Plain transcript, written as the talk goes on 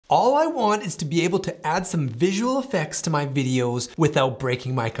All I want is to be able to add some visual effects to my videos without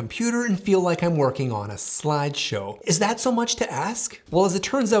breaking my computer and feel like I'm working on a slideshow. Is that so much to ask? Well, as it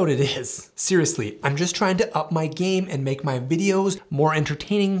turns out, it is. Seriously, I'm just trying to up my game and make my videos more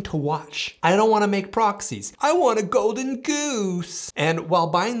entertaining to watch. I don't want to make proxies. I want a golden goose. And while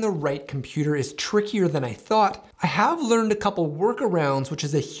buying the right computer is trickier than I thought, I have learned a couple workarounds, which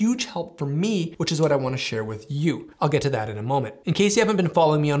is a huge help for me, which is what I want to share with you. I'll get to that in a moment. In case you haven't been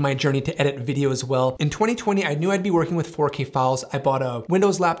following me on my journey to edit video as well, in 2020, I knew I'd be working with 4K files. I bought a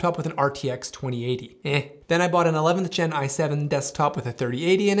Windows laptop with an RTX 2080. Then I bought an 11th gen i7 desktop with a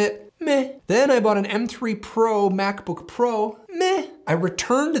 3080 in it. Meh. Then I bought an M3 Pro MacBook Pro. Meh. I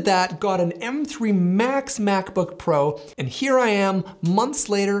returned that, got an M3 Max MacBook Pro, and here I am, months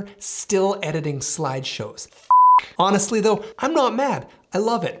later, still editing slideshows. Honestly though, I'm not mad. I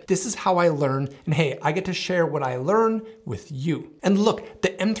love it. This is how I learn, and hey, I get to share what I learn with you. And look, the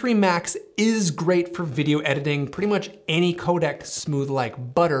M3 Max is great for video editing, pretty much any codec smooth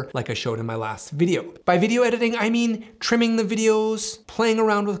like butter, like I showed in my last video. By video editing, I mean trimming the videos, playing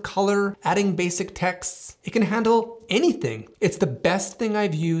around with color, adding basic texts. It can handle anything. It's the best thing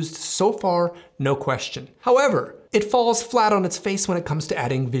I've used so far, no question. However, it falls flat on its face when it comes to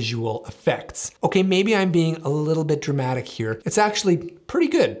adding visual effects. Okay, maybe I'm being a little bit dramatic here. It's actually pretty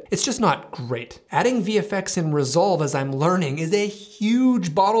good. It's just not great. Adding VFX in Resolve as I'm learning is a huge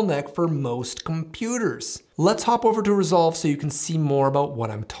bottleneck for most computers. Let's hop over to Resolve so you can see more about what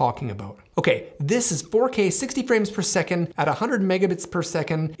I'm talking about. Okay, this is 4K 60 frames per second at 100 megabits per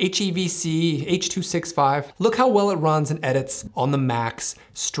second, HEVC, H.265. Look how well it runs and edits on the Max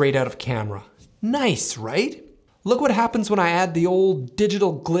straight out of camera. Nice, right? Look what happens when I add the old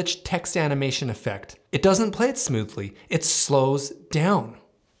digital glitch text animation effect. It doesn't play it smoothly, it slows down.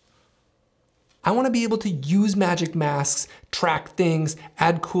 I want to be able to use magic masks, track things,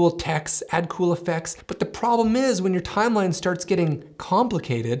 add cool texts, add cool effects, but the problem is when your timeline starts getting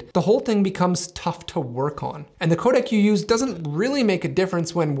complicated, the whole thing becomes tough to work on. And the codec you use doesn't really make a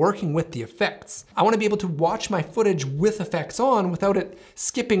difference when working with the effects. I want to be able to watch my footage with effects on without it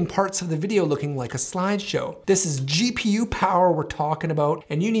skipping parts of the video looking like a slideshow. This is GPU power we're talking about,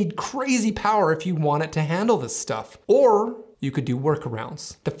 and you need crazy power if you want it to handle this stuff. Or you could do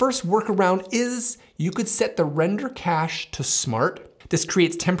workarounds. The first workaround is you could set the render cache to smart. This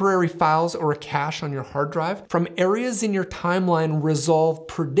creates temporary files or a cache on your hard drive from areas in your timeline Resolve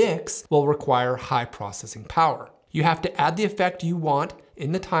predicts will require high processing power. You have to add the effect you want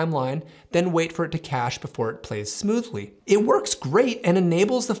in the timeline, then wait for it to cache before it plays smoothly. It works great and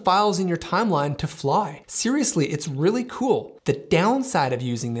enables the files in your timeline to fly. Seriously, it's really cool. The downside of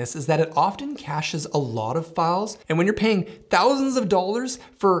using this is that it often caches a lot of files, and when you're paying thousands of dollars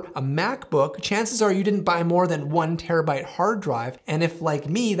for a MacBook, chances are you didn't buy more than 1 terabyte hard drive, and if like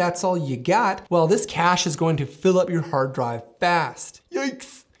me, that's all you got, well, this cache is going to fill up your hard drive fast.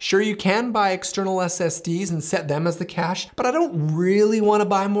 Yikes. Sure, you can buy external SSDs and set them as the cache, but I don't really want to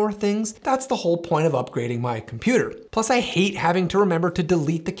buy more things. That's the whole point of upgrading my computer. Plus, I hate having to remember to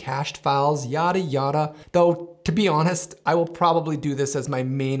delete the cached files, yada yada. Though, to be honest, I will probably do this as my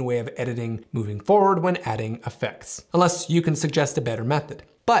main way of editing moving forward when adding effects, unless you can suggest a better method.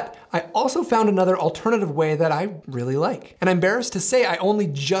 But I also found another alternative way that I really like. And I'm embarrassed to say I only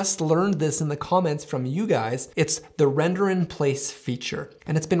just learned this in the comments from you guys. It's the render in place feature.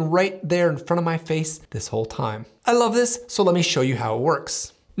 And it's been right there in front of my face this whole time. I love this, so let me show you how it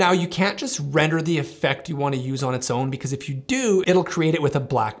works. Now, you can't just render the effect you want to use on its own, because if you do, it'll create it with a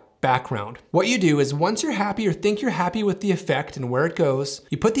black background. What you do is once you're happy or think you're happy with the effect and where it goes,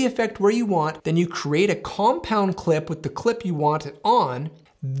 you put the effect where you want, then you create a compound clip with the clip you want it on,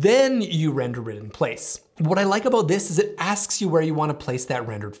 then you render it in place. What I like about this is it asks you where you want to place that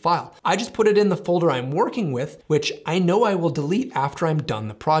rendered file. I just put it in the folder I'm working with, which I know I will delete after I'm done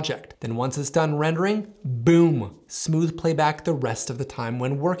the project. Then once it's done rendering, boom, smooth playback the rest of the time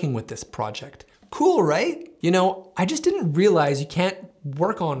when working with this project. Cool, right? You know, I just didn't realize you can't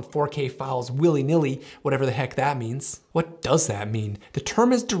work on 4K files willy-nilly, whatever the heck that means. What does that mean? The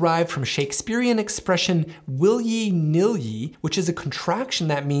term is derived from Shakespearean expression will ye nil ye, which is a contraction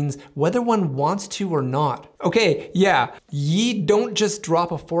that means whether one wants to or not. Okay, yeah, ye don't just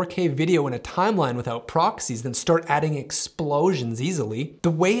drop a 4K video in a timeline without proxies, then start adding explosions easily.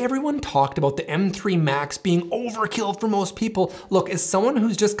 The way everyone talked about the M3 Max being overkill for most people, look, as someone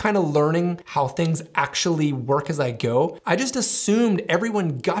who's just kind of learning how things actually work as I go, I just assumed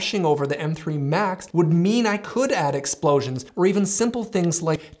everyone gushing over the M3 Max would mean I could add explosions or even simple things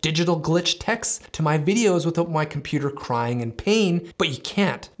like digital glitch text to my videos without my computer crying in pain, but you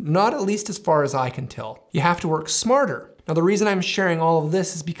can't. Not at least as far as I can tell. You have to work smarter. Now the reason I'm sharing all of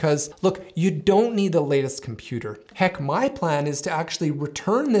this is because, look, you don't need the latest computer. Heck, my plan is to actually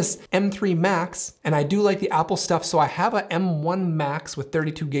return this M3 Max, and I do like the Apple stuff, so I have a M1 Max with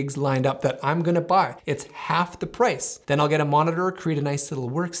 32 gigs lined up that I'm gonna buy. It's half the price. Then I'll get a monitor, create a nice little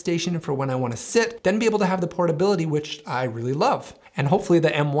workstation for when I wanna sit, then be able to have the portability, which I really love. And hopefully the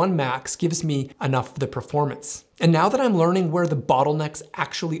M1 Max gives me enough of the performance. And now that I'm learning where the bottlenecks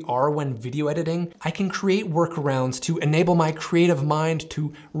actually are when video editing, I can create workarounds to enable my creative mind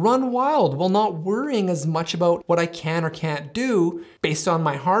to run wild while not worrying as much about what I can or can't do based on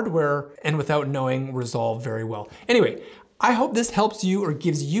my hardware and without knowing Resolve very well. Anyway, I hope this helps you or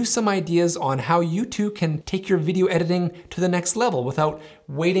gives you some ideas on how you too can take your video editing to the next level without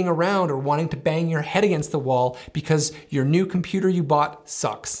waiting around or wanting to bang your head against the wall because your new computer you bought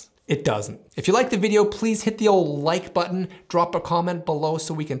sucks. It doesn't. If you like the video, please hit the old like button, drop a comment below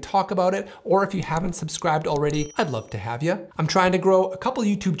so we can talk about it, or if you haven't subscribed already, I'd love to have you. I'm trying to grow a couple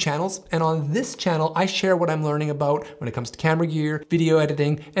YouTube channels, and on this channel, I share what I'm learning about when it comes to camera gear, video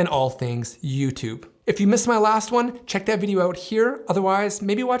editing, and all things YouTube. If you missed my last one, check that video out here. Otherwise,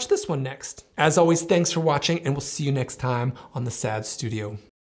 maybe watch this one next. As always, thanks for watching, and we'll see you next time on the SAD Studio.